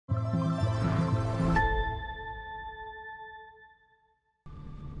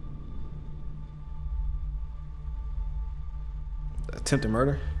Attempted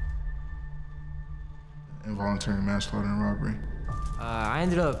murder. Involuntary manslaughter and robbery. I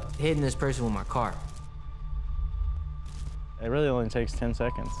ended up hitting this person with my car. It really only takes 10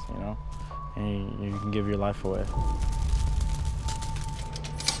 seconds, you know, and you can give your life away.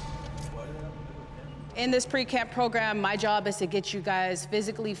 In this pre-camp program, my job is to get you guys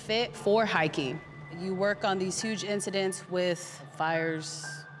physically fit for hiking. You work on these huge incidents with fires,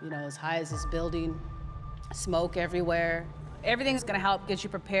 you know, as high as this building, smoke everywhere. Everything's gonna help get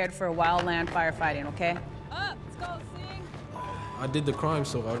you prepared for wildland firefighting, okay? Up, let's go, sing. I did the crime,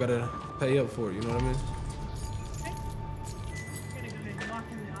 so I gotta pay up for it, you know what I mean?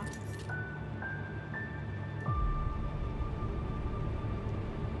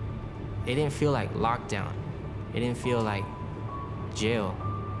 It didn't feel like lockdown. It didn't feel like jail.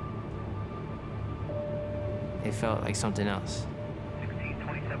 It felt like something else.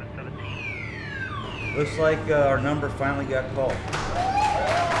 162717. Looks like our number finally got called.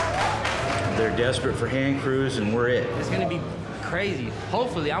 They're desperate for hand crews, and we're it. It's gonna be crazy.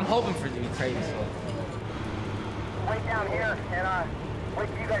 Hopefully, I'm hoping for it to be crazy. So. Wait down here and wait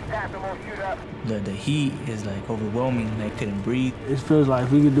till you guys pass and we'll shoot up. The heat is like overwhelming. They couldn't breathe. It feels like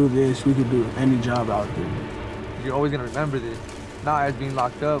if we could do this, we could do any job out there. You're always gonna remember this, not as being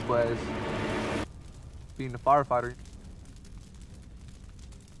locked up, but as being a firefighter.